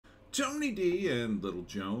Tony D and Little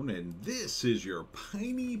Joan, and this is your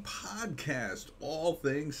Piney podcast, all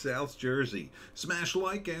things South Jersey. Smash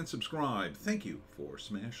like and subscribe. Thank you for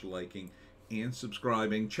smash liking and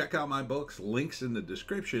subscribing. Check out my books, links in the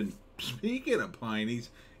description. Speaking of Pineys,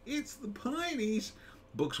 it's the Pineys.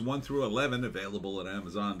 Books 1 through 11 available at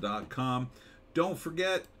Amazon.com. Don't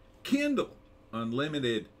forget, Kindle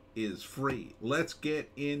Unlimited is free. Let's get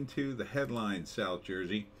into the headlines, South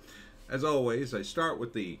Jersey. As always, I start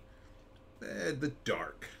with the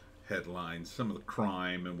dark headlines, some of the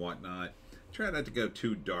crime and whatnot. Try not to go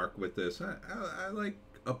too dark with this. I like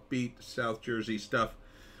upbeat South Jersey stuff,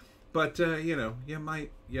 but you know, you might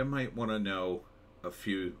want to know a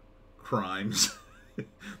few crimes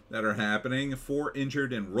that are happening. 4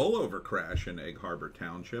 injured in rollover crash in Egg Harbor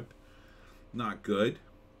Township. Not good.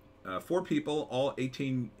 4 people, all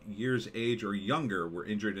 18 years age or younger, were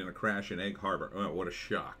injured in a crash in Egg Harbor. Oh, what a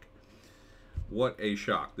shock. What a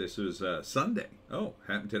shock. This was Sunday. Oh,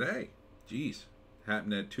 happened today. Jeez.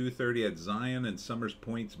 Happened at 2:30 at Zion and Summers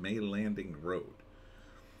Point's May Landing Road.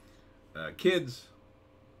 Kids,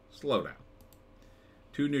 slow down.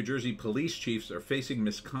 2 New Jersey police chiefs are facing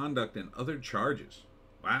misconduct and other charges.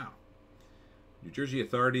 Wow. New Jersey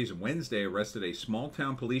authorities Wednesday arrested a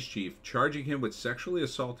small-town police chief, charging him with sexually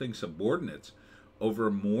assaulting subordinates over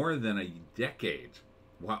more than a decade,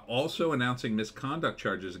 while also announcing misconduct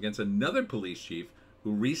charges against another police chief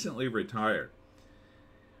who recently retired.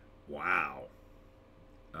 Wow.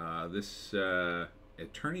 This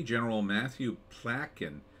Attorney General Matthew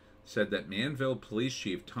Placken said that Manville Police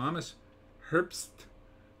Chief Thomas Herbst,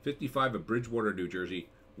 55 of Bridgewater, New Jersey,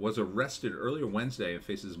 was arrested earlier Wednesday and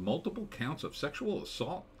faces multiple counts of sexual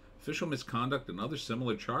assault, official misconduct, and other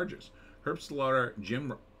similar charges. Herbst's lawyer,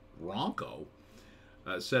 Jim Ronco,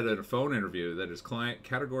 said at a phone interview that his client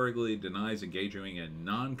categorically denies engaging in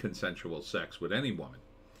non-consensual sex with any woman.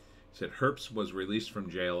 He said Herbst was released from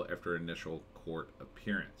jail after initial court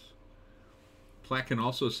appearance. Placken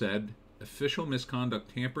also said official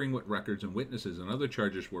misconduct, tampering with records and witnesses, and other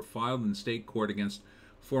charges were filed in state court against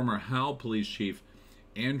former Howell Police Chief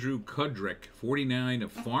Andrew Kudrick, 49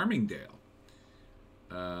 of Farmingdale.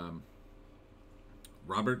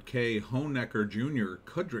 Robert K. Honecker Jr.,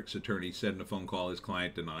 Kudrick's attorney, said in a phone call his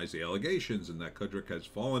client denies the allegations and that Kudrick has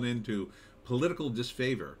fallen into political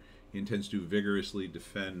disfavor. He intends to vigorously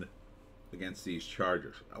defend against these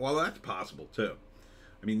charges. Well, that's possible, too.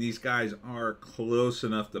 I mean, these guys are close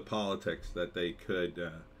enough to politics that they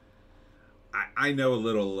could... I know a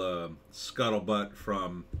little scuttlebutt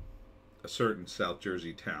from a certain South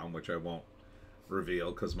Jersey town, which I won't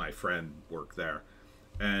reveal because my friend worked there.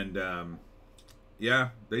 And... yeah,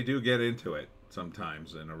 they do get into it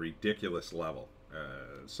sometimes in a ridiculous level.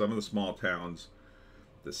 Some of the small towns,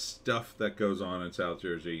 the stuff that goes on in South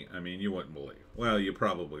Jersey, I mean, you wouldn't believe. Well, you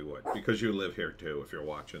probably would, because you live here too if you're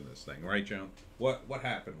watching this thing. Right, Joan? What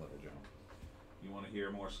happened, little Joan? You want to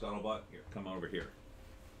hear more scuttlebutt? Here, come over here.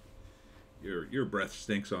 Your breath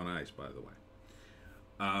stinks on ice, by the way.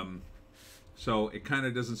 So it kind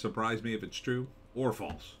of doesn't surprise me if it's true or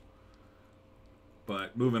false.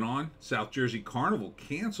 But moving on, South Jersey Carnival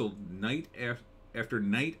canceled night after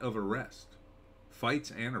night of arrest,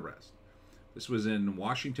 fights and arrest. This was in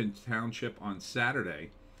Washington Township on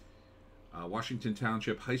Saturday. Washington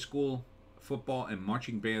Township High School football and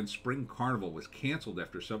marching band spring carnival was canceled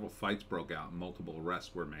after several fights broke out and multiple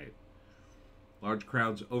arrests were made. Large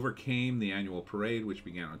crowds overcame the annual parade, which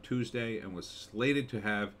began on Tuesday and was slated to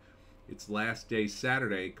have its last day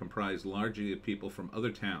Saturday, comprised largely of people from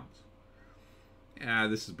other towns. Yeah,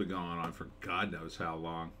 this has been going on for God knows how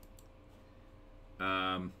long.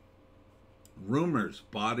 Rumors,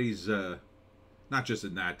 bodies, not just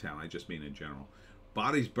in that town, I just mean in general.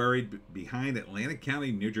 Bodies buried behind Atlantic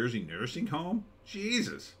County, New Jersey nursing home?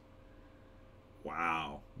 Jesus.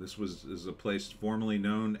 Wow. This is a place formerly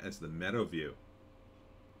known as the Meadowview.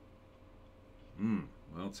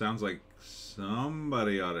 Well, it sounds like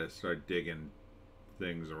somebody ought to start digging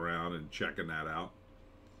things around and checking that out.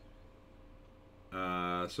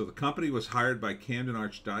 So the company was hired by Camden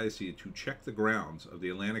Archdiocese to check the grounds of the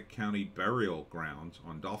Atlantic County burial grounds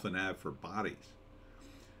on Dolphin Ave for bodies.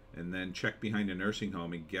 And then check behind a nursing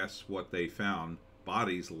home, and guess what they found?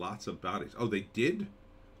 Bodies, lots of bodies. Oh, they did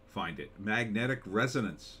find it. Magnetic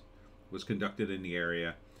resonance was conducted in the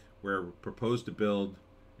area where proposed to build,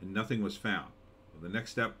 and nothing was found. Well, the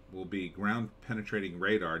next step will be ground-penetrating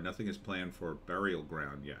radar. Nothing is planned for burial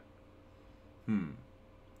ground yet.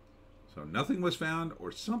 So nothing was found,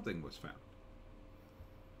 or something was found.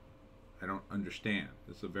 I don't understand.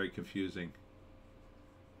 This is a very confusing...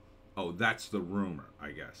 Oh, that's the rumor,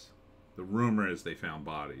 I guess. The rumor is they found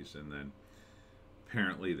bodies, and then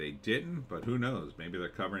Apparently they didn't, but who knows? Maybe they're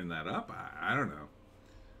covering that up. I don't know.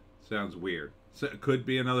 Sounds weird. So it could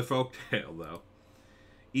be another folk tale, though.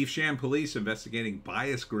 Evesham police investigating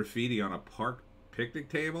bias graffiti on a park picnic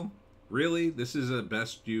table. Really? This is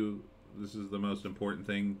this is the most important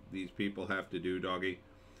thing these people have to do, doggy?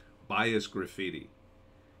 Bias graffiti.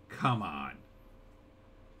 Come on.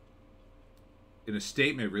 In a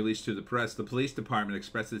statement released to the press, the police department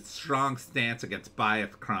expressed its strong stance against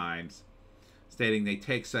bias crimes, stating they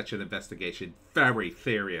take such an investigation very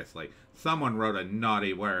seriously. Someone wrote a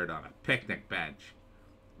naughty word on a picnic bench.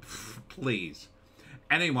 Please.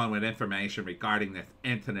 Anyone with information regarding this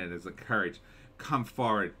incident is encouraged come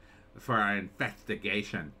forward for our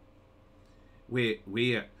investigation.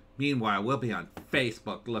 Meanwhile, we'll be on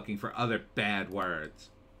Facebook looking for other bad words.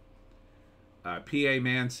 PA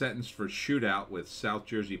man sentenced for shootout with South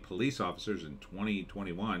Jersey police officers in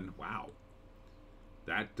 2021. Wow.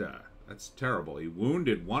 That's terrible. He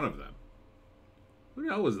wounded one of them. Who the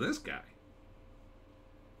hell was this guy?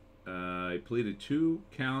 He pleaded two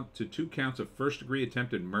counts of first-degree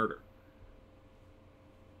attempted murder.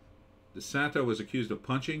 DeSanto was accused of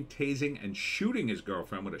punching, tasing, and shooting his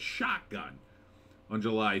girlfriend with a shotgun on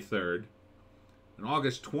July 3rd. On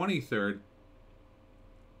August 23rd,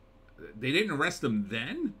 they didn't arrest him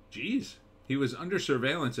then? Jeez. He was under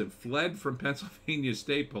surveillance and fled from Pennsylvania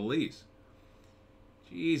State Police.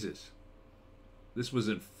 Jesus. This was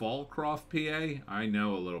in Fallcroft, PA? I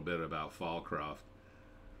know a little bit about Fallcroft.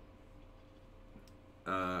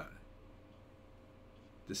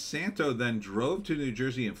 DeSanto then drove to New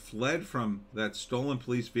Jersey and fled from that stolen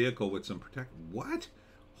police vehicle with some What?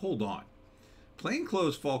 Hold on.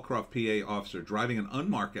 Plainclothes Fallcroft, PA officer driving an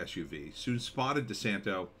unmarked SUV soon spotted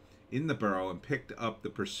DeSanto in the borough and picked up the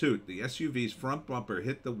pursuit. The SUV's front bumper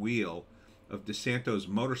hit the wheel of DeSanto's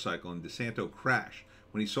motorcycle and DeSanto crashed.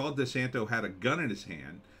 When he saw DeSanto had a gun in his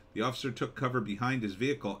hand, the officer took cover behind his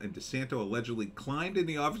vehicle and DeSanto allegedly climbed in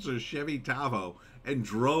the officer's Chevy Tahoe and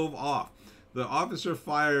drove off. The officer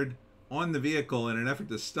fired on the vehicle in an effort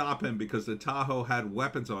to stop him because the Tahoe had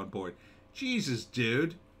weapons on board. Jesus,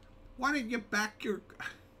 dude. Why didn't you Why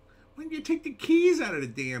didn't you take the keys out of the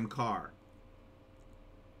damn car?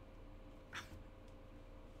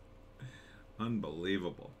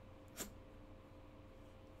 Unbelievable.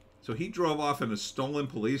 So he drove off in a stolen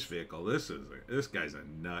police vehicle. This guy's a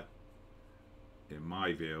nut, in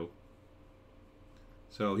my view.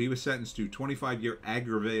 So he was sentenced to 25-year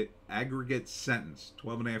aggregate sentence,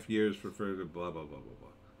 12 and a half years for further blah, blah, blah, blah,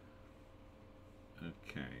 blah.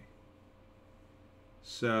 Okay.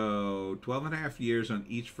 So 12 and a half years on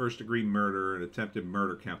each first-degree murder and attempted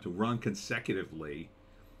murder count to run consecutively.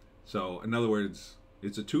 So, in other words,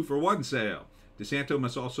 it's a 2-for-1 sale. DeSanto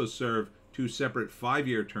must also serve 2 separate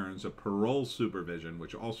 5-year terms of parole supervision,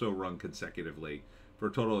 which also run consecutively, for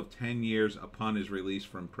a total of 10 years upon his release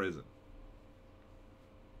from prison.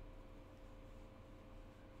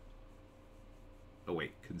 Oh,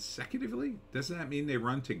 wait, consecutively? Doesn't that mean they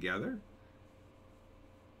run together?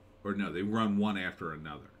 Or no, they run one after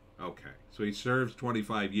another. Okay, so he serves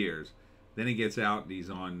 25 years. Then he gets out and he's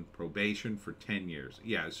on probation for 10 years.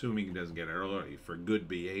 Yeah, assuming he doesn't get early for good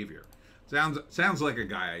behavior. Sounds like a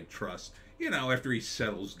guy I trust. You know, after he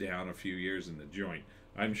settles down a few years in the joint,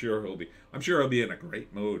 I'm sure he'll be in a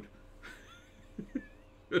great mood.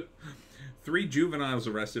 3 juveniles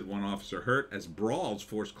arrested, 1 officer hurt as brawls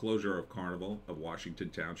forced closure of Carnival of Washington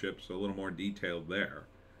Township. So a little more detailed there.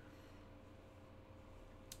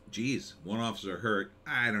 Geez, 1 officer hurt.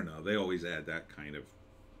 I don't know. They always add that kind of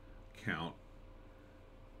count.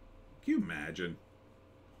 Can you imagine?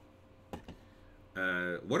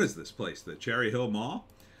 What is this place? The Cherry Hill Mall?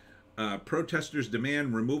 Protesters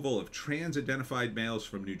demand removal of trans-identified males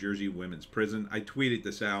from New Jersey women's prison. I tweeted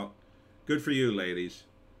this out. Good for you, ladies.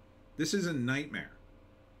 This is a nightmare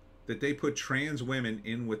that they put trans women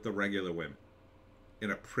in with the regular women in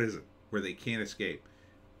a prison where they can't escape.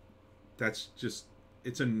 That's just,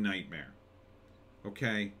 it's a nightmare.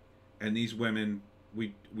 Okay? And these women,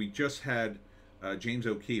 we just had, James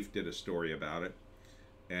O'Keefe did a story about it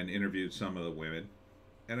and interviewed some of the women.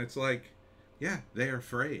 And it's like, yeah, they're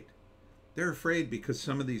afraid. They're afraid because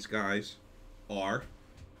some of these guys are,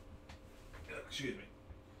 excuse me,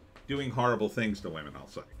 doing horrible things to women, I'll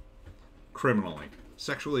say. Criminally.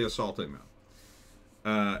 Sexually assaulting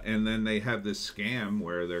them. And then they have this scam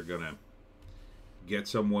where they're going to get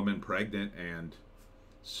some woman pregnant and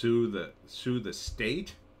sue the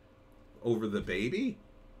state over the baby.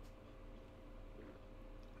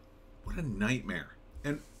 What a nightmare.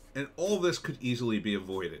 And all this could easily be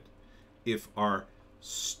avoided if our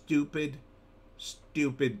stupid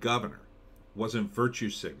governor wasn't virtue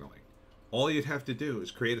signaling All you'd have to do is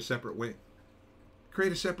create a separate wing.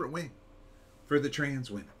 Create a separate wing for the trans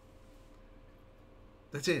women.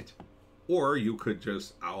 That's it. Or you could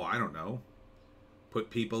just, oh, I don't know, put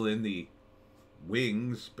people in the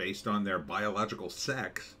wings based on their biological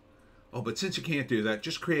sex. Oh, but since you can't do that,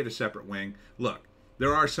 just create a separate wing. Look,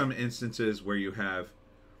 there are some instances where you have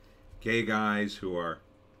gay guys who are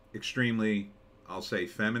extremely, I'll say,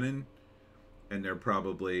 feminine, and they're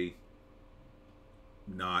probably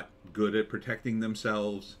not good at protecting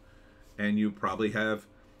themselves. And you probably have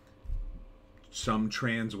some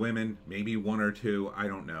trans women, maybe one or two, I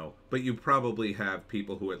don't know. But you probably have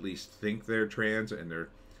people who at least think they're trans, and they're,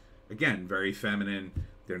 again, very feminine.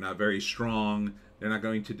 They're not very strong. They're not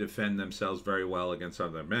going to defend themselves very well against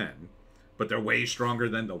other men. But they're way stronger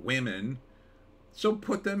than the women. So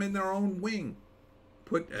put them in their own wing.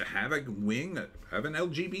 Have a wing, have an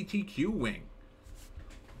LGBTQ wing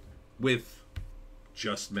with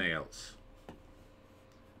just males.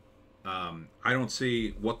 I don't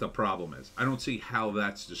see what the problem is. I don't see how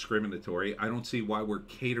that's discriminatory. I don't see why we're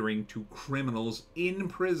catering to criminals in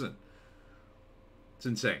prison. It's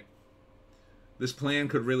insane. This plan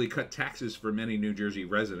could really cut taxes for many New Jersey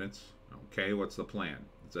residents. Okay, what's the plan?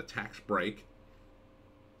 It's a tax break.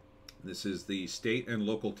 This is the state and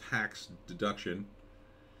local tax deduction.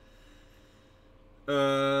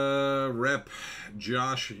 Rep.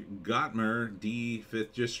 Josh Gottmer, D.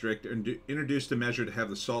 5th District, introduced a measure to have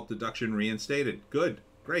the SALT deduction reinstated. Good.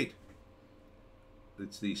 Great.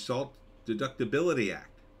 It's the SALT Deductibility Act.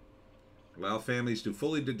 Allow families to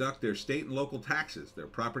fully deduct their state and local taxes, their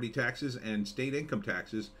property taxes and state income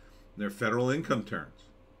taxes, and their federal income returns.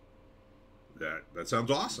 That sounds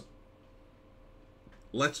awesome.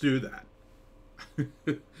 Let's do that.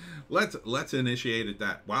 let's initiate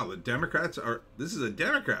that. Wow, the Democrats are, this is a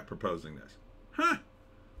Democrat proposing this. Huh.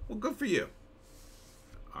 Well, good for you.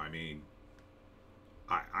 I mean,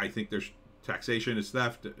 I think there's taxation is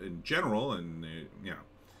theft in general, and you know,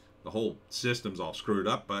 the whole system's all screwed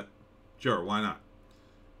up, but sure, why not?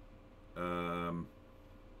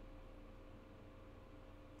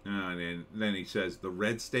 And then he says, the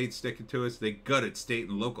red states sticking to us, they gutted state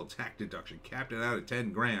and local tax deduction, capped it out at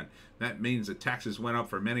 10 grand. That means the taxes went up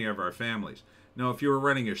for many of our families. No, if you were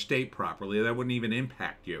running your state properly, that wouldn't even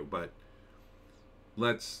impact you, but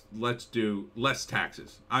let's do less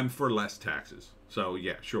taxes. I'm for less taxes. So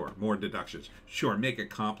yeah, sure, more deductions. Sure, make it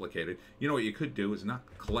complicated. You know what you could do is not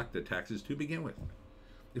collect the taxes to begin with.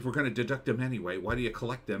 If we're going to deduct them anyway, why do you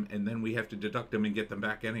collect them and then we have to deduct them and get them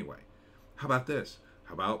back anyway? How about this?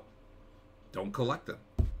 How about don't collect them?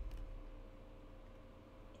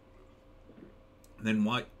 And then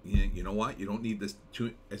what? You know what? You don't need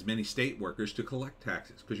as many state workers to collect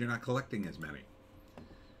taxes because you're not collecting as many.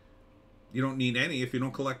 You don't need any if you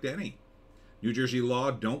don't collect any. New Jersey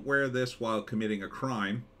law, don't wear this while committing a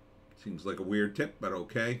crime. Seems like a weird tip, but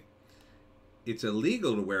okay. It's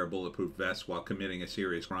illegal to wear a bulletproof vest while committing a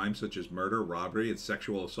serious crime, such as murder, robbery, and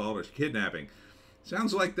sexual assault or kidnapping.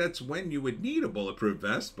 Sounds like that's when you would need a bulletproof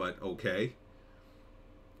vest, but okay.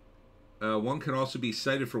 One can also be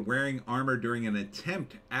cited for wearing armor during an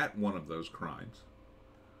attempt at one of those crimes.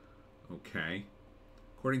 Okay.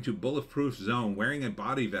 According to Bulletproof Zone, wearing a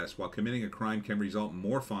body vest while committing a crime can result in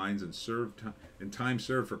more fines and time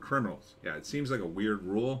served for criminals. Yeah, it seems like a weird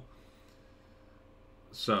rule.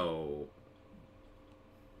 So,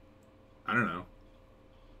 I don't know.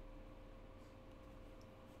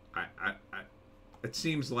 It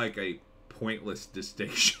seems like a pointless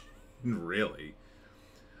distinction, really.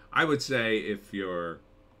 I would say if you're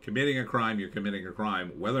committing a crime, you're committing a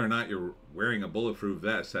crime. Whether or not you're wearing a bulletproof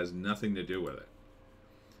vest has nothing to do with it.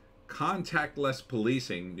 Contactless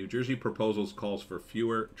policing. New Jersey proposals calls for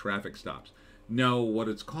fewer traffic stops. No, what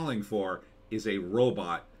it's calling for is a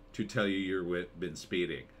robot to tell you you've been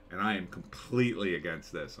speeding. And I am completely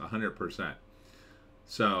against this, 100%.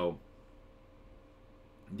 So,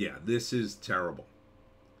 yeah, this is terrible.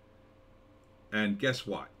 And guess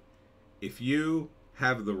what? If you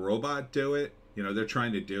have the robot do it, you know, they're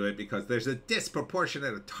trying to do it because there's a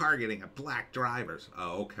disproportionate targeting of black drivers.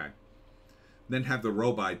 Oh, okay. Then have the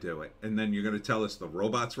robot do it. And then you're going to tell us the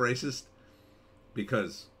robot's racist?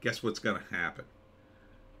 Because guess what's going to happen?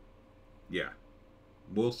 Yeah.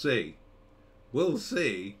 We'll see. We'll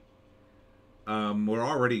see. We're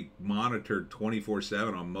already monitored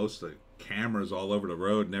 24/7 on most of the cameras all over the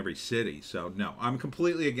road in every city. So, no, I'm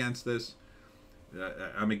completely against this.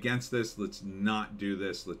 I'm against this. Let's not do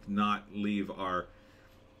this. Let's not leave our,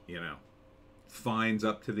 fines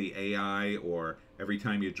up to the AI, or every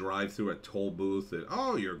time you drive through a toll booth, that,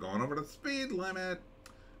 oh, you're going over the speed limit.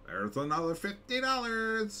 There's another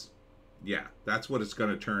 $50. Yeah, that's what it's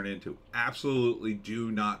going to turn into. Absolutely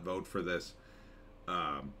do not vote for this.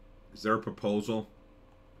 Is there a proposal?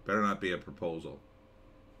 Better not be a proposal.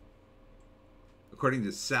 According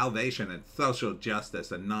to Salvation and Social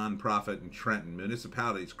Justice, a nonprofit in Trenton,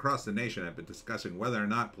 municipalities across the nation have been discussing whether or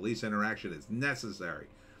not police interaction is necessary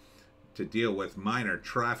to deal with minor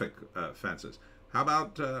traffic offenses. How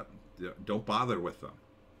about don't bother with them?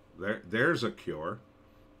 There's a cure.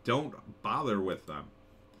 Don't bother with them.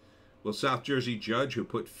 Will South Jersey judge who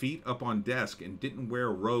put feet up on desk and didn't wear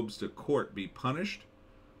robes to court be punished?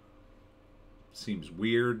 Seems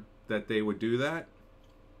weird that they would do that.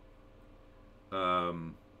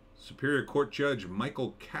 Superior Court Judge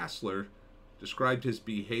Michael Kassler described his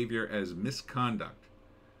behavior as misconduct.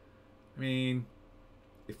 I mean,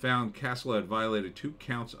 it found Kassler had violated 2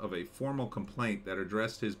 counts of a formal complaint that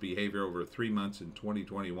addressed his behavior over 3 months in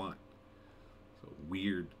 2021. So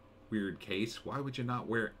weird case. Why would you not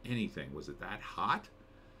wear anything? Was it that hot?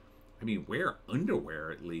 I mean, wear underwear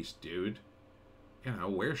at least, dude. You know,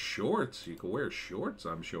 wear shorts. You can wear shorts,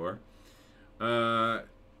 I'm sure.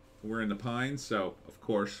 We're in the Pines, so, of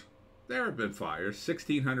course, there have been fires.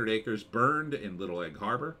 1,600 acres burned in Little Egg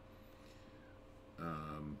Harbor.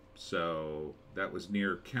 So that was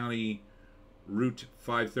near County Route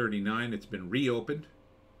 539. It's been reopened.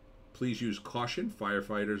 Please use caution.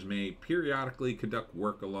 Firefighters may periodically conduct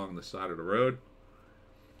work along the side of the road.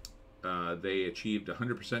 They achieved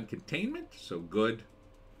 100% containment, so good.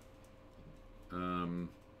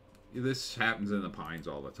 This happens in the Pines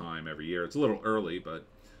all the time, every year. It's a little early, but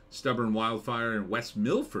stubborn wildfire in West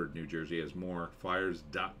Milford, New Jersey, has more fires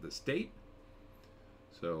dot the state.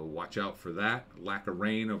 So watch out for that. Lack of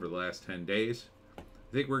rain over the last 10 days. I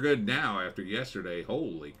think we're good now after yesterday.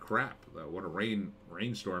 Holy crap. What a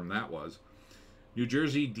rainstorm that was. New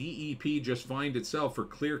Jersey DEP just fined itself for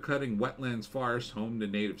clear-cutting wetlands forests home to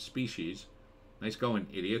native species. Nice going,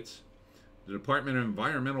 idiots. The Department of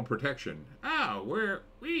Environmental Protection.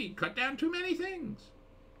 We cut down too many things.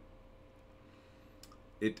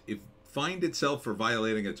 It fined itself for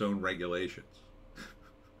violating its own regulations.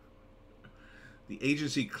 The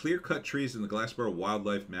agency clear-cut trees in the Glassboro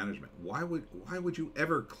Wildlife Management. Why would you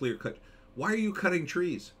ever clear-cut? Why are you cutting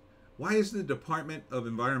trees? Why is the Department of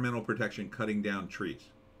Environmental Protection cutting down trees?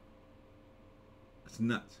 It's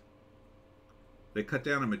nuts. They cut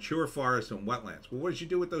down a mature forest and wetlands. Well, what did you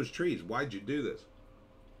do with those trees? Why'd you do this?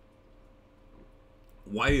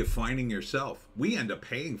 Why are you fining yourself? We end up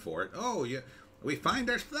paying for it. Oh, yeah, we find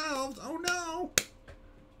ourselves. Oh, no.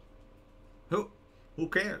 Who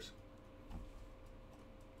cares?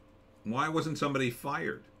 Why wasn't somebody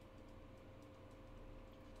fired?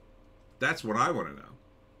 That's what I want to know.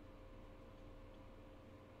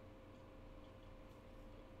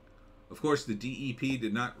 Of course, the DEP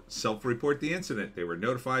did not self-report the incident. They were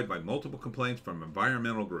notified by multiple complaints from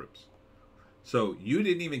environmental groups. So you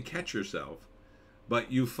didn't even catch yourself,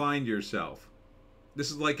 but you fined yourself. This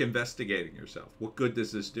is like investigating yourself. What good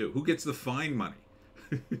does this do? Who gets the fine money?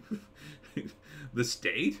 The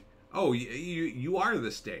state? Oh, you are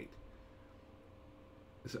the state.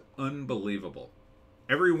 It's unbelievable.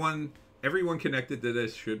 Everyone connected to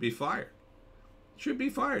this should be fired. Should be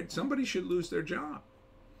fired. Somebody should lose their job.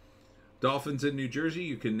 Dolphins in New Jersey,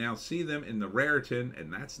 you can now see them in the Raritan,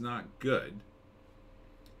 and that's not good.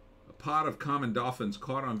 A pod of common dolphins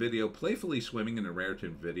caught on video playfully swimming in the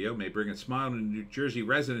Raritan video may bring a smile to New Jersey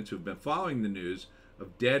residents who have been following the news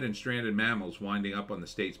of dead and stranded mammals winding up on the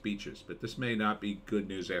state's beaches. But this may not be good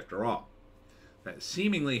news after all. That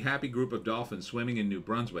seemingly happy group of dolphins swimming in New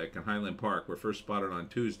Brunswick and Highland Park were first spotted on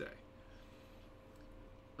Tuesday.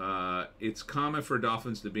 It's common for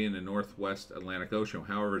dolphins to be in the northwest Atlantic Ocean.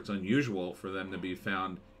 However, it's unusual for them to be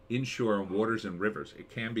found inshore in waters and rivers. It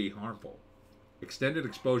can be harmful. Extended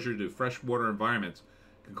exposure to freshwater environments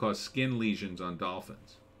can cause skin lesions on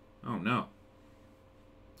dolphins. Oh, no.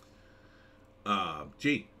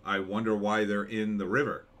 I wonder why they're in the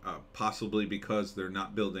river. Possibly because they're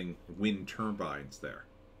not building wind turbines there.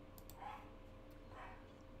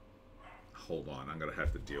 Hold on, I'm going to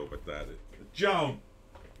have to deal with that. Joan!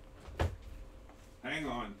 Hang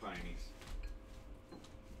on, Pineys.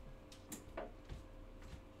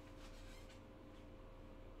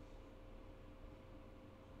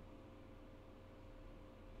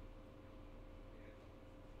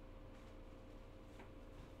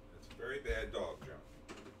 That's a very bad dog, Joan.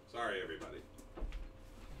 Sorry, everybody.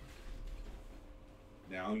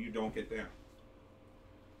 Now you don't get down.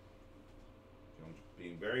 Joan's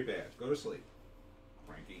being very bad. Go to sleep,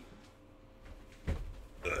 Frankie.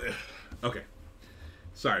 Okay.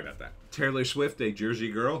 Sorry about that. Taylor Swift, a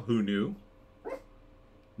Jersey girl. Who knew?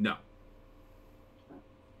 No.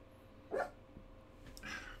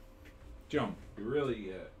 Joan, you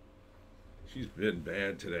really, she's been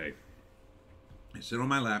bad today. I sit on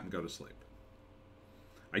my lap and go to sleep.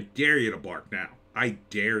 I dare you to bark now. I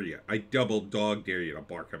dare you. I double dog dare you to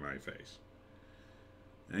bark in my face.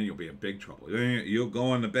 And you'll be in big trouble. You'll go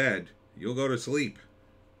on the bed. You'll go to sleep.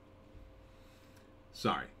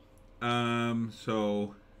 Sorry.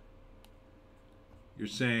 So you're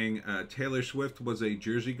saying Taylor Swift was a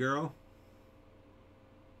Jersey girl?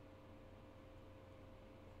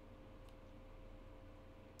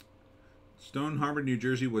 Stone Harbor, New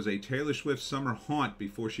Jersey was a Taylor Swift summer haunt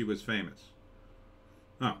before she was famous.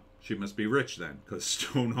 Oh, she must be rich then, because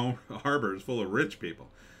Stone Harbor is full of rich people.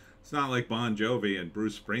 It's not like Bon Jovi and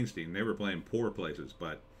Bruce Springsteen. They were playing poor places,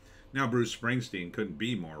 but now Bruce Springsteen couldn't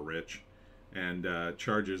be more rich and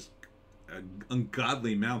charges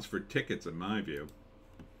ungodly amounts for tickets, in my view.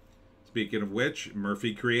 Speaking of which,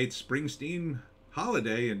 Murphy creates Springsteen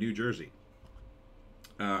Holiday in New Jersey.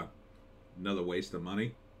 Another waste of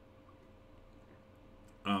money.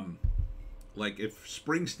 Like if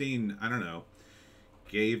Springsteen, I don't know,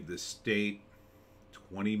 gave the state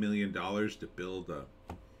 $20 million to build a,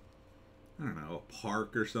 I don't know, a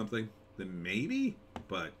park or something, then maybe.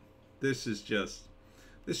 But this is just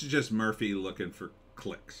Murphy looking for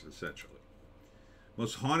clicks, essentially.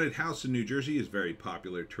 Most haunted house in New Jersey is a very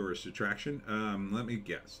popular tourist attraction. Let me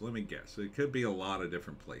guess. It could be a lot of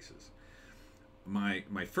different places. My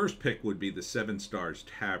first pick would be the Seven Stars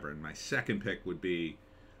Tavern. My second pick would be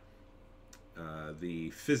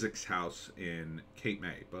the Physics House in Cape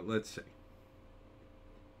May. But let's see.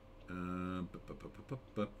 It's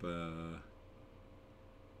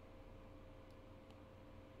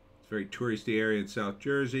a very touristy area in South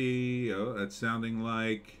Jersey. Oh, that's sounding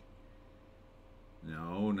like...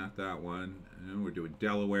 No, not that one. We're doing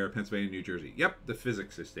Delaware, Pennsylvania, New Jersey. Yep, the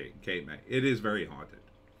Physics Estate in Cape May. It is very haunted.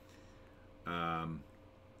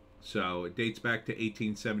 So it dates back to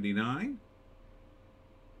 1879.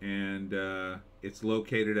 And it's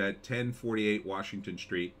located at 1048 Washington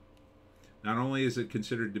Street. Not only is it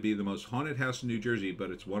considered to be the most haunted house in New Jersey, but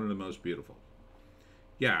it's one of the most beautiful.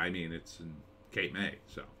 Yeah, I mean, it's in Cape May,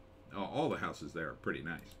 so all the houses there are pretty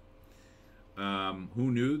nice.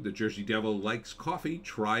 Who knew the Jersey Devil likes coffee?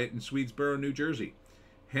 Try it in Swedesboro, New Jersey.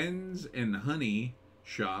 Hens and Honey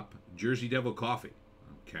Shop, Jersey Devil Coffee.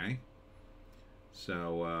 Okay.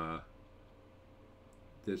 So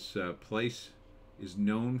this place is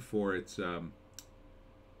known for its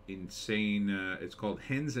insane, it's called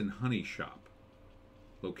Hens and Honey Shop,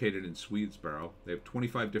 located in Swedesboro. They have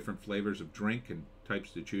 25 different flavors of drink and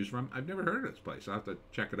types to choose from. I've never heard of this place. I'll have to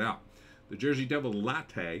check it out. The Jersey Devil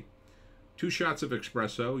Latte, 2 shots of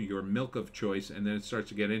espresso, your milk of choice, and then it starts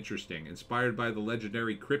to get interesting. Inspired by the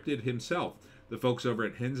legendary cryptid himself, the folks over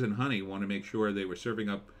at Hens and Honey want to make sure they were serving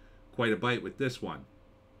up quite a bite with this one.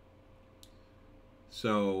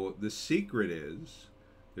 So the secret is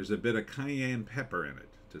there's a bit of cayenne pepper in it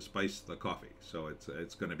to spice the coffee. So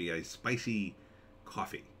it's going to be a spicy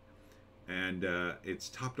coffee. And it's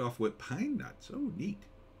topped off with pine nuts. Oh, neat.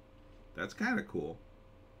 That's kind of cool.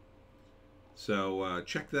 So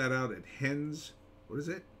check that out at Hens. What is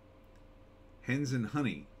it? Hens and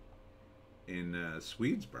Honey in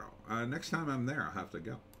Swedesboro. Next time I'm there, I'll have to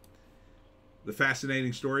go. The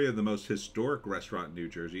fascinating story of the most historic restaurant in New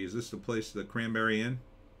Jersey. Is this the place, the Cranberry Inn?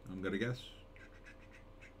 I'm going to guess.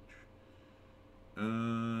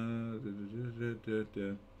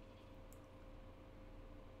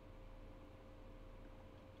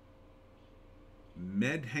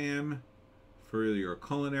 Medham for your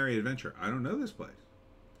culinary adventure. I don't know this place.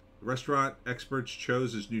 Restaurant experts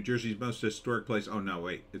chose as New Jersey's most historic place. Oh, no,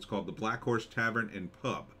 wait. It's called the Black Horse Tavern and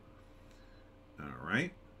Pub. All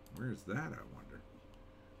right. Where's that, I wonder?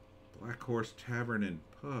 Black Horse Tavern and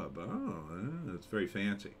Pub. Oh, that's very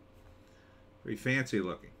fancy. Very fancy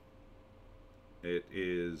looking. It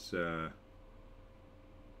is, I'm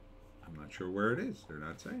not sure where it is. They're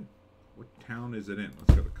not saying. What town is it in?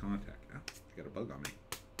 Let's go to contact. Oh, got a bug on me.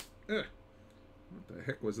 Ugh. What the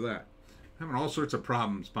heck was that? Having all sorts of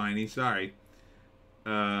problems, Piney. Sorry.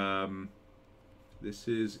 This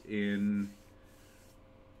is in...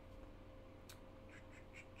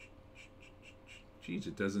 Geez,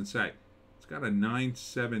 it doesn't say. It's got a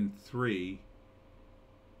 973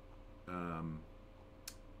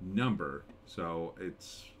 number, so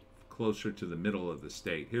it's closer to the middle of the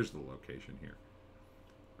state. Here's the location here.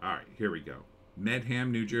 All right, here we go.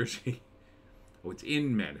 Medham, New Jersey. Oh, it's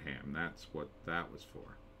in Medham. That's what that was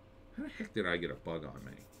for. How the heck did I get a bug on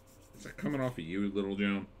me? Is that coming off of you, little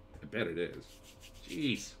Joan? I bet it is.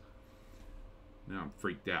 Jeez. Now I'm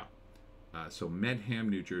freaked out. So Medham,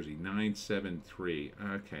 New Jersey, 973.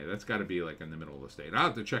 Okay, that's got to be like in the middle of the state. I'll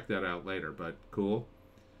have to check that out later, but cool.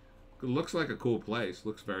 It looks like a cool place.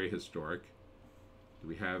 Looks very historic. Do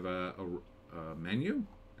we have a menu?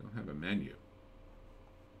 Don't have a menu.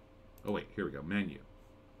 Oh, wait, here we go. Menu.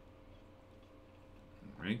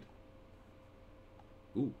 All right.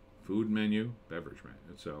 Ooh, food menu, beverage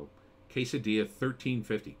menu. So, quesadilla,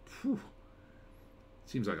 $13.50. Phew.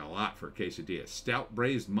 Seems like a lot for a quesadilla. Stout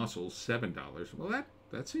braised mussels, $7. Well,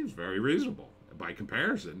 that seems very reasonable by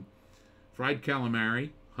comparison. Fried calamari,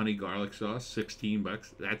 honey garlic sauce,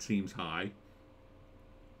 $16. That seems high.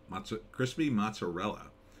 Crispy mozzarella,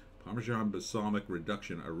 Parmesan balsamic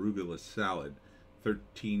reduction arugula salad,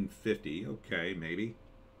 $13.50. Okay, maybe.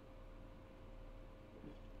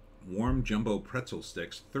 Warm jumbo pretzel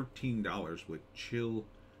sticks, $13 with chili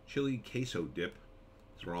queso dip.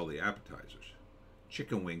 These are all the appetizers.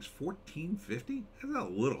 Chicken wings, $14.50. That's a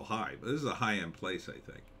little high, but this is a high-end place, I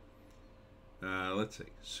think. Let's see.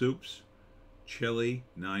 Soups, chili,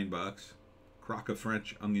 $9. Crock of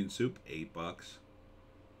French onion soup, $8.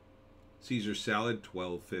 Caesar salad,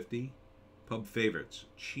 $12.50. Pub favorites,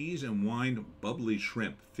 cheese and wine bubbly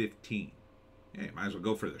shrimp, $15. Yeah, you might as well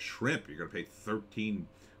go for the shrimp. You're going to pay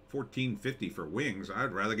 $14.50 for wings.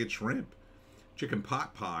 I'd rather get shrimp. Chicken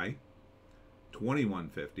pot pie,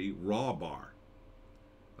 $21.50. Raw bar.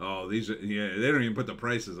 Oh, these are, yeah, they don't even put the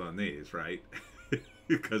prices on these, right?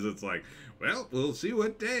 Because it's like, well, we'll see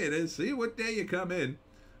what day it is. See what day you come in.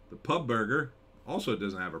 The pub burger also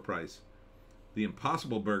doesn't have a price. The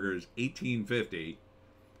Impossible Burger is $18.50.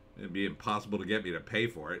 It'd be impossible to get me to pay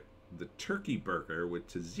for it. The Turkey Burger with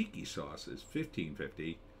tzatziki sauce is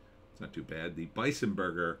 $15.50. It's not too bad. The Bison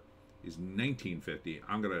Burger is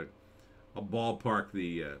 $19.50. I'll ballpark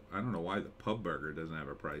the, I don't know why the pub burger doesn't have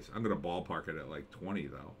a price. I'm going to ballpark it at like 20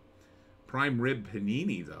 though. Prime rib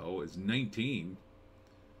panini though is 19.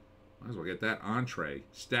 Might as well get that entree.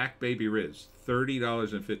 Stacked baby ribs,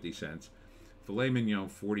 $30.50. Filet mignon,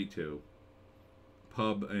 $42.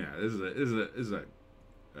 Pub, yeah, this is a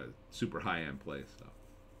super high end place though.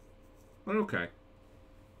 But okay.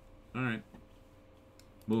 All right.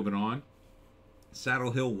 Moving on.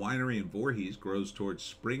 Saddle Hill Winery in Voorhees grows towards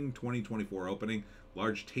spring 2024 opening.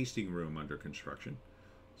 Large tasting room under construction.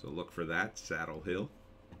 So look for that, Saddle Hill.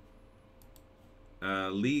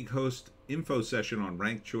 League host info session on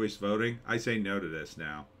ranked choice voting. I say no to this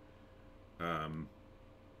now.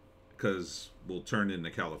 Because we'll turn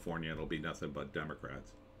into California. It'll be nothing but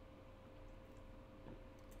Democrats.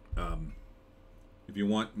 If you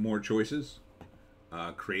want more choices,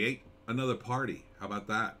 create another party. How about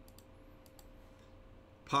that?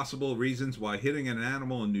 Possible reasons why hitting an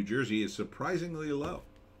animal in New Jersey is surprisingly low.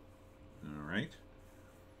 All right.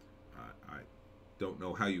 I don't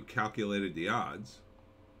know how you calculated the odds.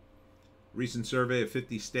 Recent survey of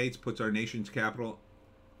 50 states puts our nation's capital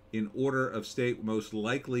in order of state most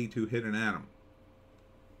likely to hit an animal.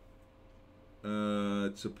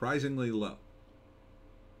 It's surprisingly low.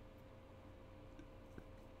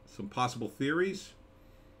 Some possible theories.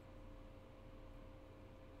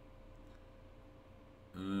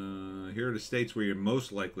 Here are the states where you're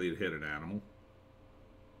most likely to hit an animal.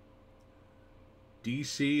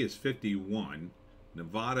 DC is 51.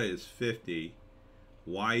 Nevada is 50.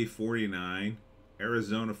 Hawaii 49.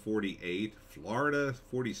 Arizona 48. Florida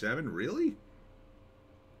 47. Really?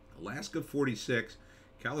 Alaska 46.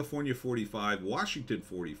 California 45. Washington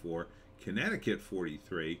 44. Connecticut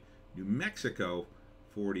 43. New Mexico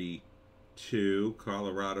 42.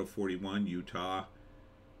 Colorado 41. Utah.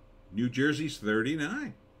 New Jersey's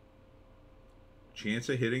 39. Chance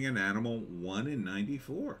of hitting an animal 1 in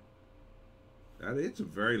 94. It's a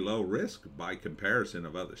very low risk by comparison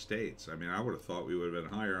of other states. I mean, I would have thought we would have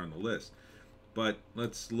been higher on the list. But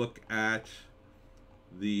let's look at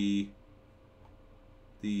the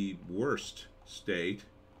worst state.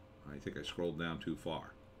 I think I scrolled down too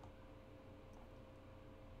far.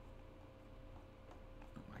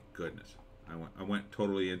 Oh my goodness. I went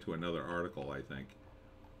totally into another article, I think.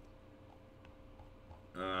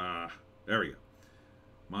 There we go.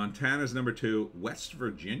 Montana's number 2, West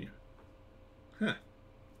Virginia. Huh.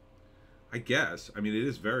 I guess. I mean, it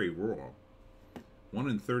is very rural. 1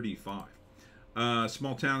 in 35.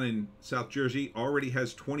 Small town in South Jersey already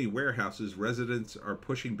has 20 warehouses. Residents are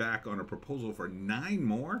pushing back on a proposal for 9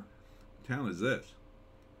 more. What town is this?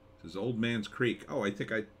 This is Old Man's Creek. Oh, I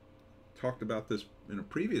think I talked about this in a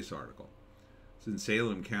previous article. It's in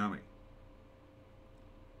Salem County.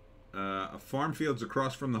 A farm fields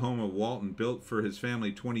across from the home of Walton, built for his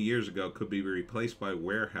family 20 years ago, could be replaced by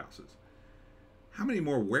warehouses. How many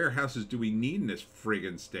more warehouses do we need in this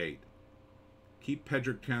friggin' state? Keep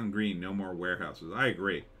Pedricktown green. No more warehouses. I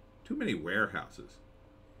agree. Too many warehouses.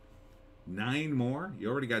 9 more? You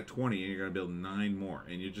already got 20 and you're going to build 9 more.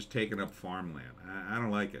 And you're just taking up farmland. I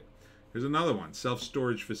don't like it. Here's another one.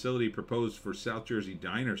 Self-storage facility proposed for South Jersey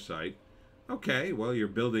diner site. Okay, well, you're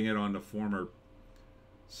building it on the former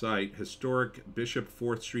site. Historic Bishop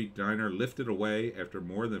 4th Street diner lifted away after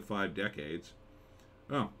more than 5 decades.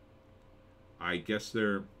 Oh, I guess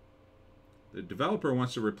the developer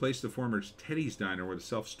wants to replace the former Teddy's diner with a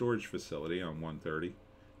self-storage facility on 130.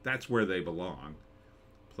 That's where they belong.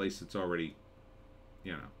 Place that's already,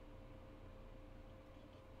 you know.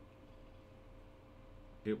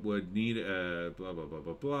 It would need a blah, blah, blah,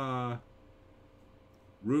 blah, blah.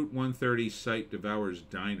 Route 130 site devours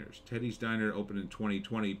diners. Teddy's Diner opened in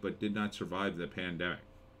 2020 but did not survive the pandemic.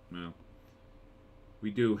 Well,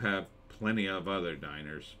 we do have plenty of other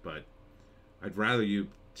diners, but I'd rather you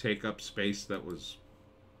take up space that was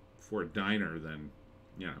for a diner than,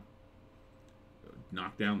 you know,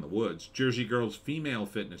 knock down the woods. Jersey Girls Female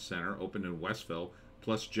Fitness Center opened in Westville,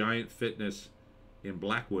 plus Giant Fitness in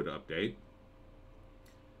Blackwood update.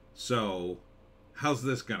 So, how's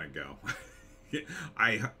this gonna go?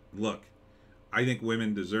 I think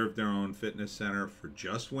women deserve their own fitness center for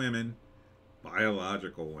just women,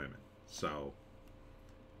 biological women. So,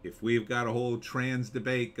 if we've got a whole trans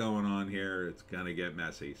debate going on here, it's gonna get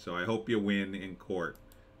messy. So I hope you win in court,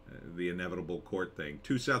 the inevitable court thing.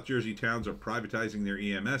 2 South Jersey towns are privatizing their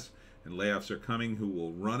EMS, and layoffs are coming. Who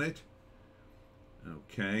will run it?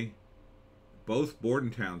 Okay. Both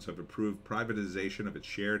Borden towns have approved privatization of its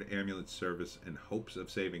shared ambulance service in hopes of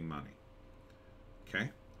saving money.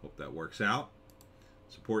 Okay, hope that works out.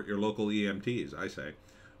 Support your local EMTs, I say.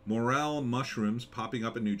 Morel mushrooms popping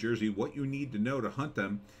up in New Jersey. What you need to know to hunt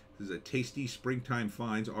them is that tasty springtime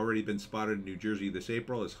finds already been spotted in New Jersey this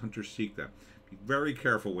April as hunters seek them. Be very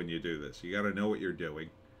careful when you do this. You got to know what you're doing.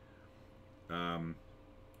 My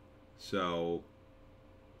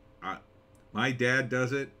dad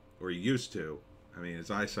does it, or he used to. I mean, his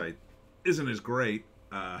eyesight isn't as great,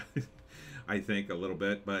 I think, a little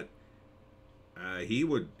bit, but he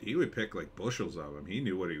would pick like bushels of them. He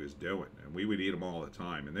knew what he was doing, and we would eat them all the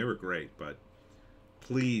time, and they were great. But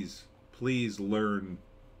please learn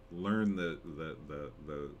the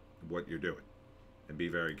what you're doing, and be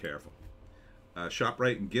very careful.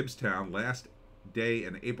 ShopRite in Gibbstown, last day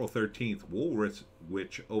on April 13th. Woolworths,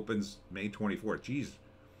 which opens May 24th. Jeez.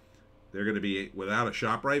 They're going to be without a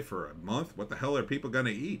ShopRite for a month? What the hell are people going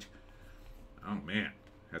to eat? Oh, man.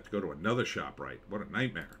 Have to go to another ShopRite. What a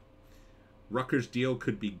nightmare. Rutgers deal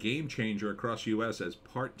could be game changer across U.S. as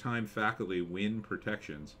part-time faculty win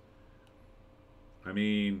protections. I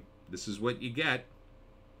mean, this is what you get.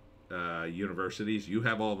 Universities, you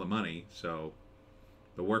have all the money, so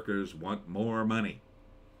the workers want more money.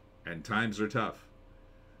 And times are tough.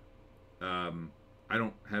 I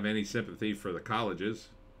don't have any sympathy for the colleges.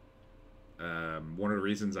 One of the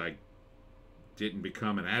reasons I didn't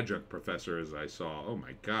become an adjunct professor is I saw, oh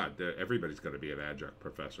my God, everybody's going to be an adjunct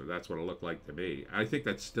professor. That's what it looked like to me. I think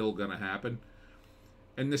that's still going to happen.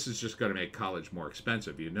 And this is just going to make college more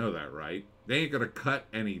expensive. You know that, right? They ain't going to cut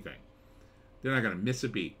anything. They're not going to miss a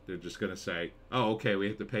beat. They're just going to say, oh, okay, we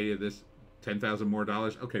have to pay you this $10,000 more.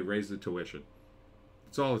 Okay, raise the tuition.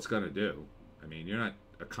 That's all it's going to do. I mean, you're not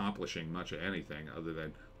accomplishing much of anything other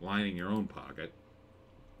than lining your own pocket.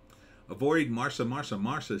 Avoid Marsa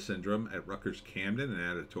syndrome at Rutgers Camden,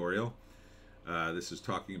 an editorial. This is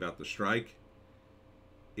talking about the strike.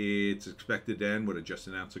 It's expected to end with a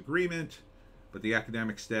just-announced agreement, but the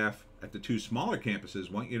academic staff at the 2 smaller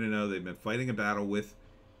campuses want you to know they've been fighting a battle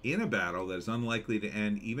in a battle that is unlikely to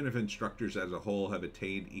end even if instructors as a whole have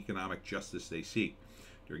attained economic justice they seek.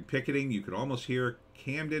 During picketing, you could almost hear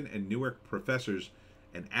Camden and Newark professors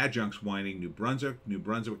and adjuncts whining New Brunswick, New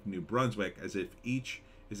Brunswick, New Brunswick, as if each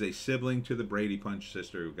is a sibling to the Brady Bunch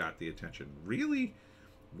sister who got the attention. Really?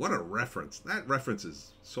 What a reference. That reference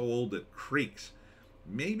is so old it creaks.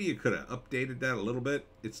 Maybe you could have updated that a little bit.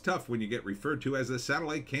 It's tough when you get referred to as a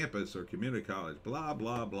satellite campus or community college. Blah,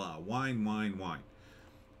 blah, blah. Whine, whine, whine.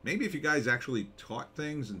 Maybe if you guys actually taught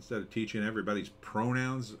things instead of teaching everybody's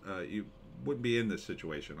pronouns, you wouldn't be in this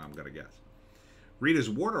situation, I'm going to guess. Rita's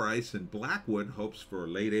Water Ice in Blackwood hopes for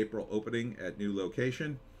late April opening at new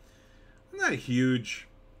location. I'm not a huge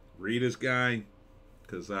Rita's guy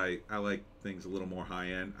because I like things a little more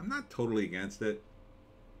high-end. I'm not totally against it.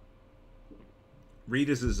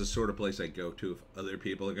 Rita's is the sort of place I go to if other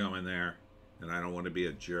people are going there and I don't want to be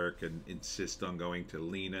a jerk and insist on going to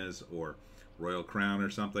Lena's or Royal Crown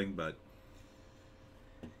or something, but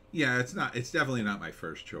yeah, it's definitely not my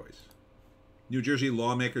first choice. New Jersey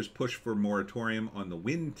lawmakers push for moratorium on the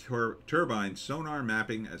wind turbine sonar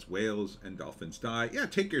mapping as whales and dolphins die. Yeah,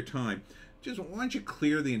 take your time. Just why don't you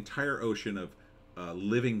clear the entire ocean of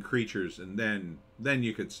living creatures, and then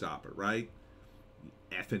you could stop it, right?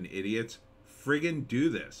 Effing idiots. Friggin' do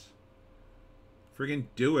this. Friggin'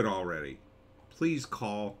 do it already. Please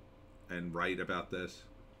call and write about this,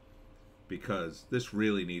 because this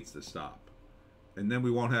really needs to stop. And then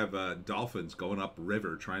we won't have dolphins going up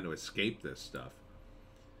river trying to escape this stuff.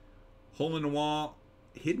 Hole in the Wall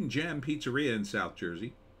Hidden Gem Pizzeria in South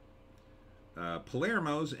Jersey.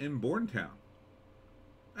 Palermo's in Bournetown.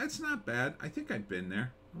 That's not bad. I think I've been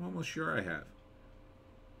there. I'm almost sure I have.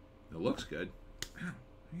 It looks good. Ow,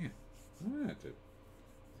 man. I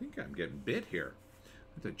think I'm getting bit here.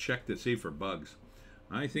 I have to check to see for bugs.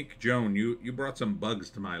 I think, Joan, you brought some bugs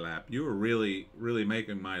to my lap. You were really, really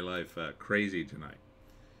making my life crazy tonight.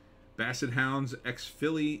 Basset Hounds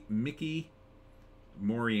ex-filly Mickey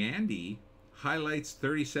Moriarty highlights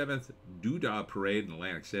 37th Doodah Parade in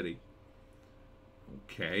Atlantic City.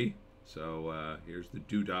 Okay, so here's the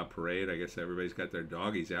Doodah Parade. I guess everybody's got their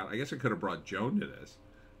doggies out. I guess I could have brought Joan to this.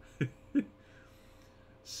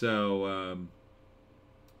 So,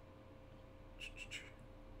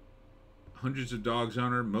 hundreds of dogs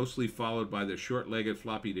honored, mostly followed by their short-legged,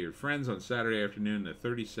 floppy-eared friends on Saturday afternoon, the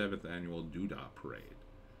 37th annual Doodah Parade.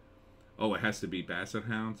 Oh, it has to be Basset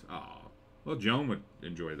Hounds? Oh, well, Joan would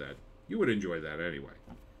enjoy that. You would enjoy that anyway.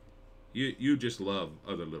 You just love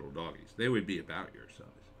other little doggies. They would be about your size.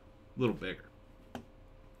 A little bigger.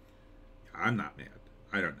 I'm not mad.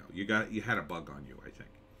 I don't know. You had a bug on you, I think.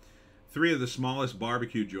 3 of the smallest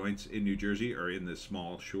barbecue joints in New Jersey are in this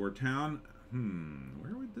small shore town.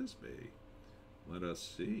 Where would this be? Let us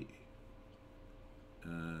see.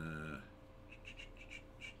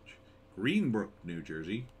 Greenbrook, New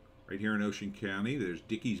Jersey. Right here in Ocean County. There's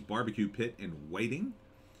Dickey's Barbecue Pit in Whiting.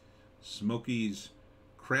 Smokey's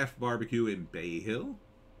Craft Barbecue in Bayville.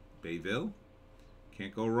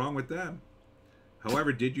 Can't go wrong with them.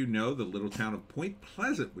 However, did you know the little town of Point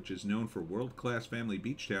Pleasant, which is known for world-class family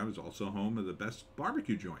beach town, is also home of the best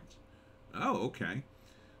barbecue joints? Oh, okay.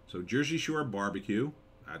 So Jersey Shore Barbecue,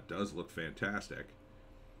 that does look fantastic.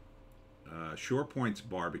 Shore Point's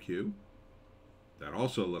Barbecue, that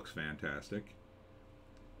also looks fantastic.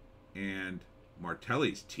 And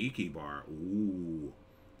Martelli's Tiki Bar, ooh,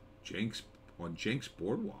 on Jenks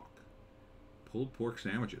Boardwalk. Pulled pork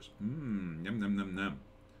sandwiches, yum, yum, yum, yum.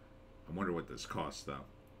 I wonder what this costs, though.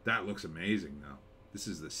 That looks amazing, though. This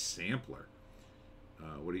is the sampler.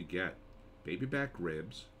 What do you get? Baby back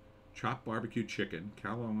ribs, chopped barbecue chicken,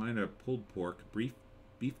 Carolina pulled pork, beef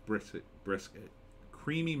brisket,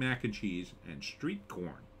 creamy mac and cheese, and street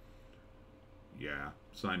corn. Yeah,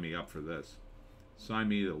 sign me up for this. Sign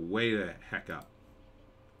me the way the heck up.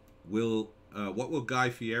 What will Guy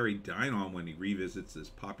Fieri dine on when he revisits this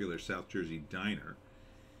popular South Jersey diner?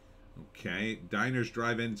 Okay, diners,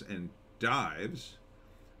 drive-ins, and dives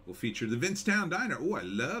will feature the Vincetown Diner. Oh, I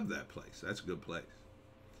love that place. That's a good place.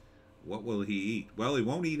 What will he eat? Well, he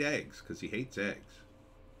won't eat eggs because he hates eggs.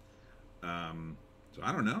 So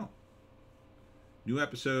I don't know. New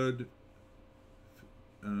episode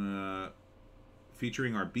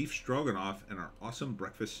featuring our beef stroganoff and our awesome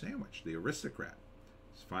breakfast sandwich, The Aristocrat.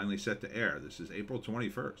 It's finally set to air. This is April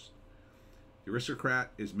 21st. The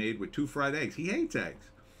Aristocrat is made with 2 fried eggs. He hates eggs.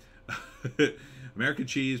 American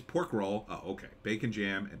cheese, pork roll, oh, okay, bacon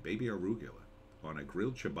jam, and baby arugula on a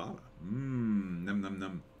grilled ciabatta. Num, num,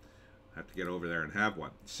 num. I have to get over there and have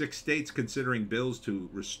one. 6 states considering bills to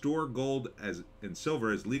restore gold and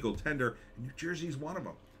silver as legal tender, and New Jersey's one of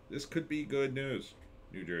them. This could be good news,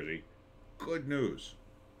 New Jersey. Good news.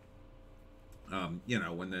 You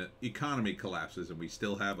know, when the economy collapses and we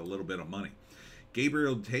still have a little bit of money.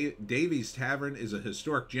 Gabriel Davies Tavern is a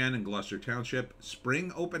historic gem in Gloucester Township.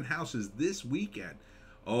 Spring open houses this weekend.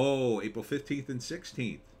 Oh, April 15th and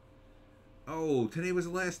 16th. Oh, today was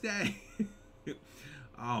the last day.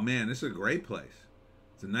 Oh, man, this is a great place.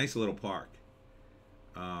 It's a nice little park.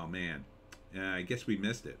 Oh, man. I guess we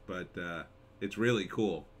missed it, but it's really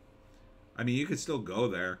cool. I mean, you could still go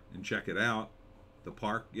there and check it out. The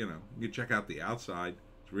park, you know, you can check out the outside.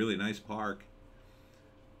 It's a really nice park.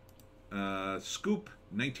 Scoop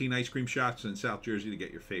 19 ice cream shops in South Jersey to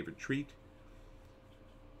get your favorite treat.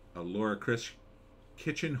 Laura Chris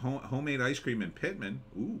Kitchen homemade ice cream in Pittman.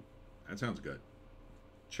 Ooh, that sounds good.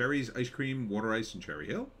 Cherry's ice cream, water ice in Cherry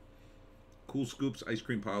Hill. Cool Scoops ice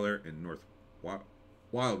cream parlor in North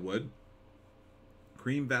Wildwood.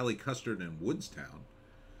 Cream Valley Custard in Woodstown.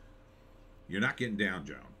 You're not getting down,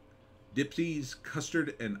 Joan. Dipsy's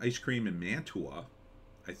Custard and Ice Cream in Mantua.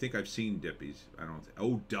 I think I've seen Dippy's. I don't.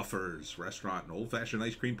 Oh, Duffer's Restaurant, an old-fashioned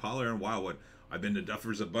ice cream parlor in Wildwood. I've been to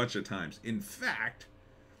Duffer's a bunch of times. In fact,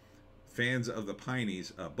 fans of the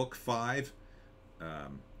Pineys, Book 5,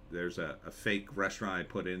 there's a fake restaurant I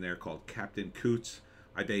put in there called Captain Coots.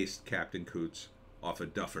 I based Captain Coots off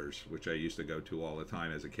of Duffer's, which I used to go to all the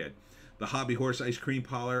time as a kid. The Hobby Horse Ice Cream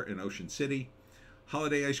Parlor in Ocean City.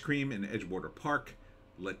 Holiday Ice Cream in Edgewater Park.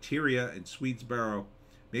 Lateria in Swedesboro.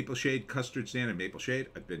 Maple Shade Custard Stand in Maple Shade.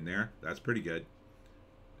 I've been there. That's pretty good.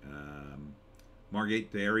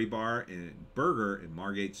 Margate Dairy Bar and Burger in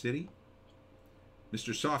Margate City.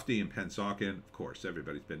 Mr. Softy in Pennsauken. Of course,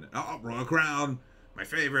 everybody's been there. Oh, Royal Crown, my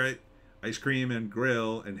favorite. Ice Cream and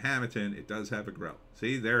Grill in Hamilton. It does have a grill.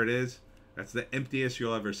 See, there it is. That's the emptiest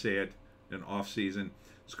you'll ever see it in off-season.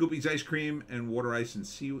 Scoopy's Ice Cream and Water Ice in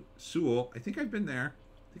Sewell. I think I've been there.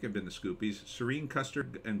 I think I've been to Scoopy's. Serene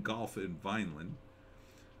Custard and Golf in Vineland.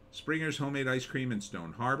 Springer's Homemade Ice Cream in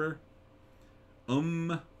Stone Harbor.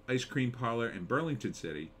 Ice Cream Parlor in Burlington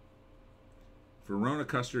City. Verona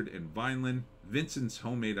Custard in Vineland. Vincent's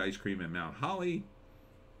Homemade Ice Cream in Mount Holly.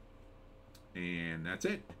 And that's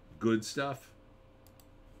it. Good stuff.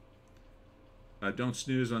 Don't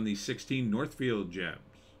snooze on the 16 Northfield gems.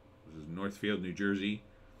 This is Northfield, New Jersey.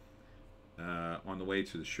 On the way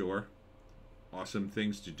to the shore. Awesome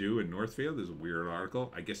things to do in Northfield. There's a weird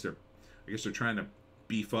article. I guess they're trying to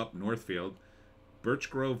beef up Northfield. Birch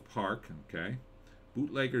Grove Park. Okay.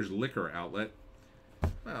 Bootlegger's Liquor Outlet.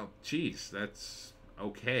 Well, geez, that's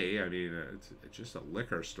okay. I mean, it's just a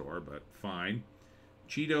liquor store, but fine.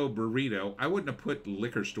 Cheeto Burrito. I wouldn't have put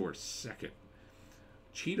liquor store second.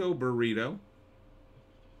 Cheeto Burrito.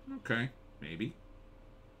 Okay, maybe.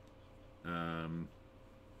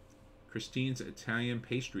 Christine's Italian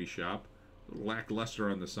Pastry Shop. A little lackluster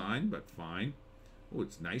on the sign, but fine. Oh,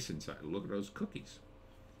 it's nice inside. Look at those cookies.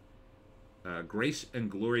 Grace and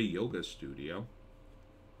Glory Yoga Studio.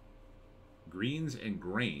 Greens and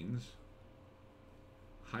Grains.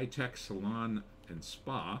 High-Tech Salon and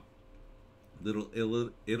Spa. Little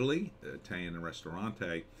Italy, Italian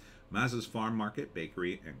Restaurante. Mazza's Farm Market,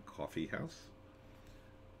 Bakery, and Coffee House.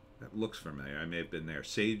 That looks familiar. I may have been there.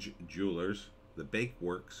 Sage Jewelers. The Bake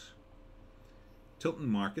Works. Tilton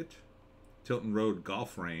Market. Tilton Road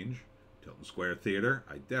Golf Range. Tilton Square Theater.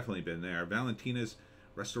 I've definitely been there. Valentina's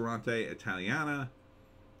Ristorante Italiana.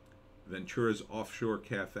 Ventura's Offshore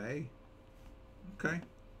Cafe. Okay.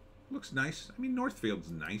 Looks nice. I mean,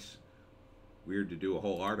 Northfield's nice. Weird to do a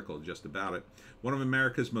whole article just about it. One of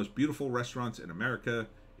America's most beautiful restaurants in America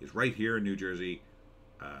is right here in New Jersey.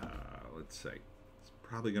 Let's see. It's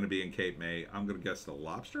probably going to be in Cape May. I'm going to guess the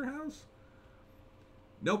Lobster House?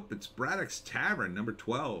 Nope, it's Braddock's Tavern, number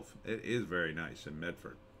 12. It is very nice in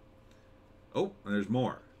Medford. Oh, and there's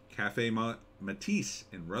more. Cafe Matisse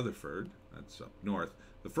in Rutherford. That's up north.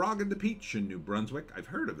 The Frog and the Peach in New Brunswick. I've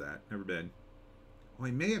heard of that. Never been. Oh,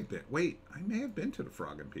 I may have been. Wait, I may have been to the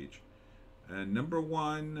Frog and Peach. And number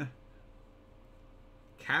 1,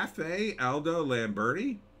 Cafe Aldo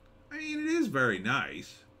Lamberti. I mean, it is very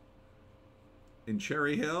nice. In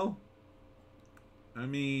Cherry Hill. I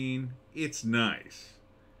mean, it's nice.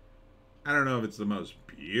 I don't know if it's the most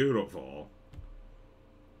beautiful.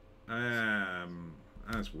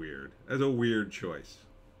 That's weird. That's a weird choice.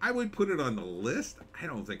 I would put it on the list. I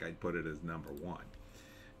don't think I'd put it as number 1.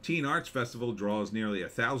 Teen Arts Festival draws nearly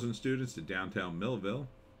 1,000 students to downtown Millville.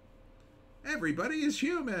 Everybody is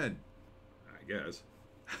human, I guess.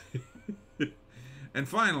 And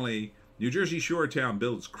finally, New Jersey Shoretown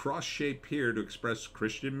builds cross-shaped pier to express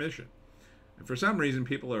Christian mission. And for some reason,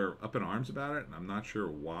 people are up in arms about it, and I'm not sure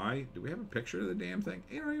why. Do we have a picture of the damn thing?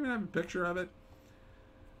 You don't even have a picture of it?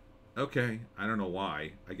 Okay, I don't know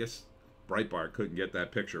why. I guess Breitbart couldn't get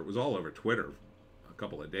that picture. It was all over Twitter a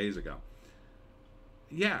couple of days ago.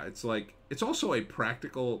 Yeah, it's like, it's also a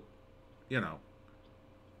practical,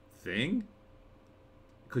 thing.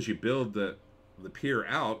 Because you build the pier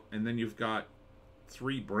out, and then you've got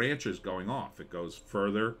 3 branches going off. It goes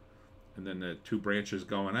further, and then the 2 branches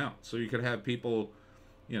going out. So you could have people,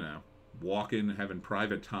 walking, having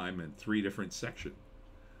private time in 3 different sections.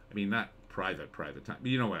 I mean, not private time. But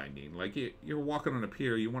you know what I mean. Like, you're walking on a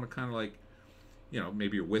pier, you want to kind of like,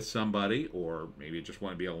 maybe you're with somebody, or maybe you just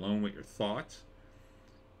want to be alone with your thoughts.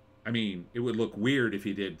 I mean, it would look weird if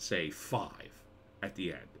you did, say, 5 at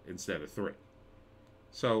the end instead of 3.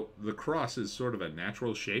 So the cross is sort of a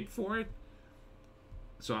natural shape for it.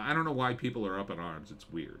 So I don't know why people are up in arms.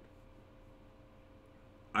 It's weird.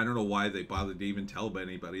 I don't know why they bothered to even tell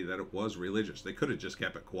anybody that it was religious. They could have just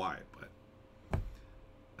kept it quiet, but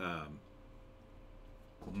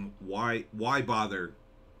why bother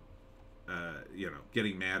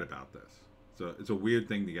getting mad about this? So it's a weird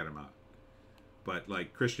thing to get him out. But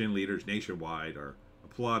like Christian leaders nationwide are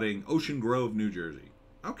applauding Ocean Grove, New Jersey.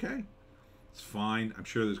 Okay, it's fine. I'm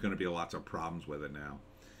sure there's going to be lots of problems with it now.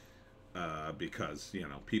 Because, you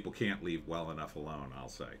know, people can't leave well enough alone, I'll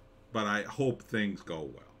say. But I hope things go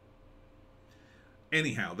well.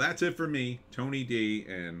 Anyhow, that's it for me, Tony D,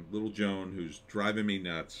 and little Joan, who's driving me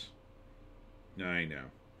nuts. I know.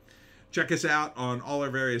 Check us out on all our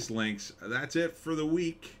various links. That's it for the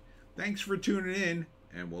week. Thanks for tuning in,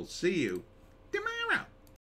 and we'll see you